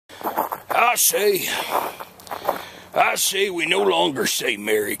I say we no longer say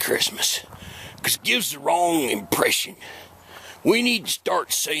Merry Christmas, because it gives the wrong impression. We need to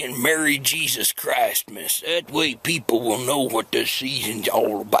start saying Merry Jesus Christmas. That way people will know what the season's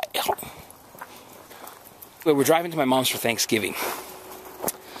all about. Well, we're driving to my mom's for Thanksgiving,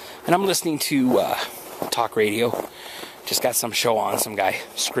 and I'm listening to talk radio. Just got some show on, some guy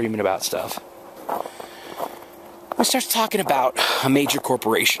screaming about stuff. He starts talking about a major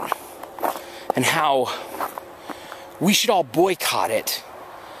corporation and how we should all boycott it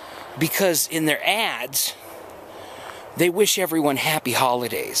because in their ads they wish everyone happy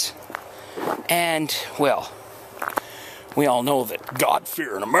holidays. And, well, we all know that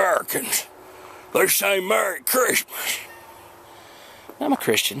God-fearing Americans, they say Merry Christmas. I'm a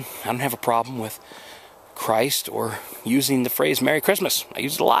Christian. I don't have a problem with Christ or using the phrase Merry Christmas. I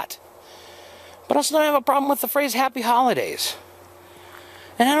use it a lot. But I also don't have a problem with the phrase Happy Holidays.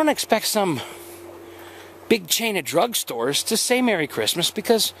 And I don't expect some big chain of drugstores to say Merry Christmas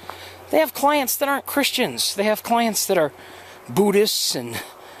because they have clients that aren't Christians. They have clients that are Buddhists and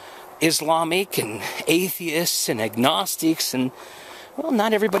Islamic and atheists and agnostics, and, well,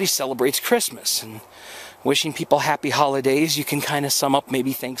 not everybody celebrates Christmas. And wishing people happy holidays, you can kind of sum up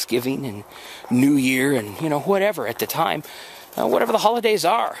maybe Thanksgiving and New Year and, whatever at the time. Whatever the holidays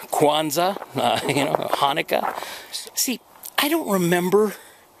are. Kwanzaa, Hanukkah. See, I don't remember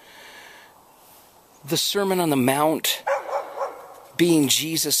the Sermon on the Mount being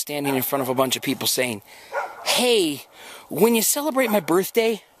Jesus standing in front of a bunch of people saying, hey, when you celebrate my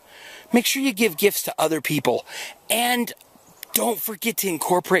birthday, make sure you give gifts to other people. And don't forget to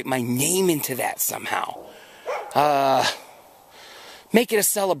incorporate my name into that somehow. Make it a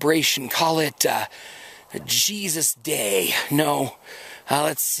celebration. Call it Jesus Day. No.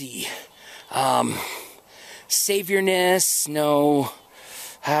 Let's see. Saviorness. No.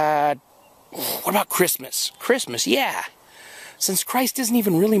 What about Christmas? Christmas, yeah. Since Christ isn't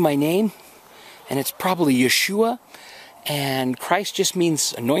even really my name, and it's probably Yeshua, and Christ just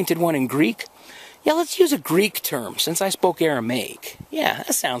means anointed one in Greek, yeah, let's use a Greek term, since I spoke Aramaic. Yeah,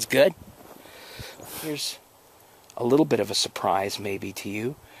 that sounds good. Here's a little bit of a surprise maybe to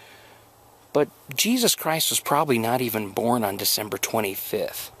you, but Jesus Christ was probably not even born on December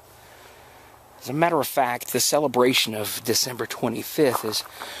 25th. As a matter of fact, the celebration of December 25th is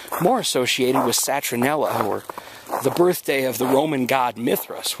more associated with Saturnella, or the birthday of the Roman god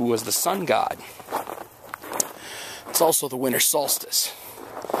Mithras, who was the sun god. It's also the winter solstice.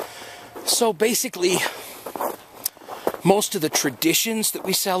 So basically, most of the traditions that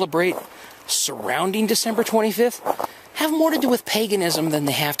we celebrate surrounding December 25th have more to do with paganism than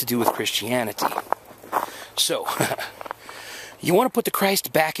they have to do with Christianity. So, you want to put the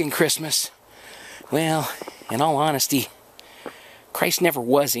Christ back in Christmas? Well, in all honesty, Christ never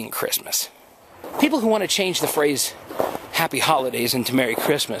was in Christmas. People who want to change the phrase Happy Holidays into Merry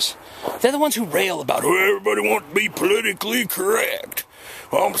Christmas, they're the ones who rail about, oh, everybody wants to be politically correct.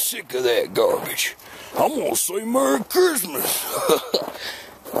 I'm sick of that garbage. I'm going to say Merry Christmas.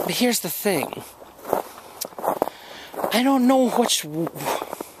 But here's the thing. I don't know what's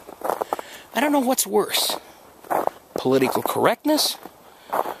worse. Political correctness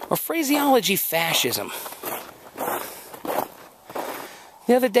or phraseology fascism.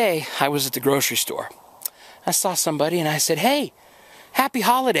 The other day, I was at the grocery store. I saw somebody and I said, hey, happy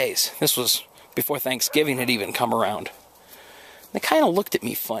holidays. This was before Thanksgiving had even come around. They kind of looked at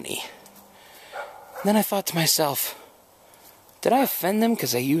me funny. And then I thought to myself, did I offend them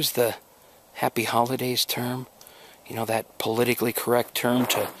because I used the happy holidays term? You know, that politically correct term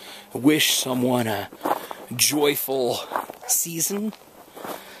to wish someone a joyful season?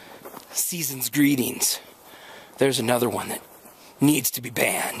 Season's greetings. There's another one that needs to be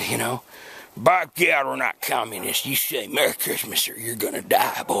banned, By God, we're not communists. You say Merry Christmas or you're gonna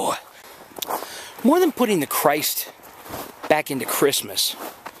die, boy. More than putting the Christ back into Christmas,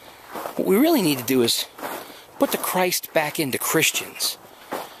 what we really need to do is put the Christ back into Christians.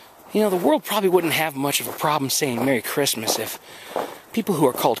 The world probably wouldn't have much of a problem saying Merry Christmas if people who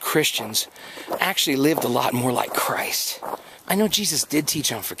are called Christians actually lived a lot more like Christ. I know Jesus did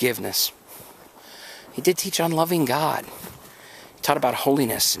teach on forgiveness. He did teach on loving God. He taught about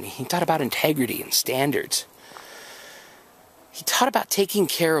holiness, and he taught about integrity and standards. He taught about taking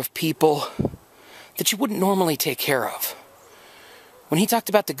care of people that you wouldn't normally take care of. When he talked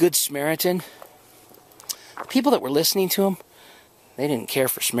about the Good Samaritan, the people that were listening to him, they didn't care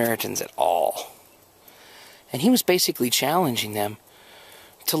for Samaritans at all. And he was basically challenging them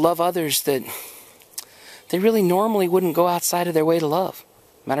to love others that they really normally wouldn't go outside of their way to love.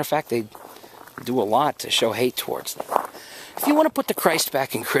 Matter of fact, they do a lot to show hate towards them. If you want to put the Christ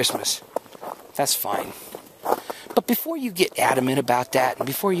back in Christmas, That's fine. But before you get adamant about that, and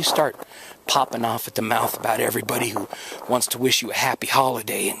before you start popping off at the mouth about everybody who wants to wish you a happy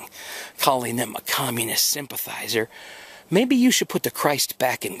holiday and calling them a communist sympathizer, maybe you should put the Christ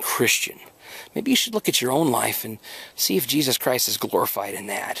back in Christian. Maybe you should look at your own life and see if Jesus Christ is glorified in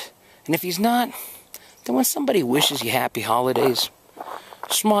that. And if he's not, then when somebody wishes you happy holidays,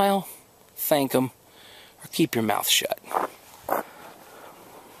 smile, thank them, or keep your mouth shut.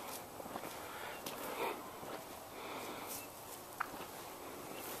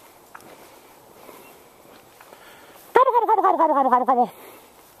 Hadi.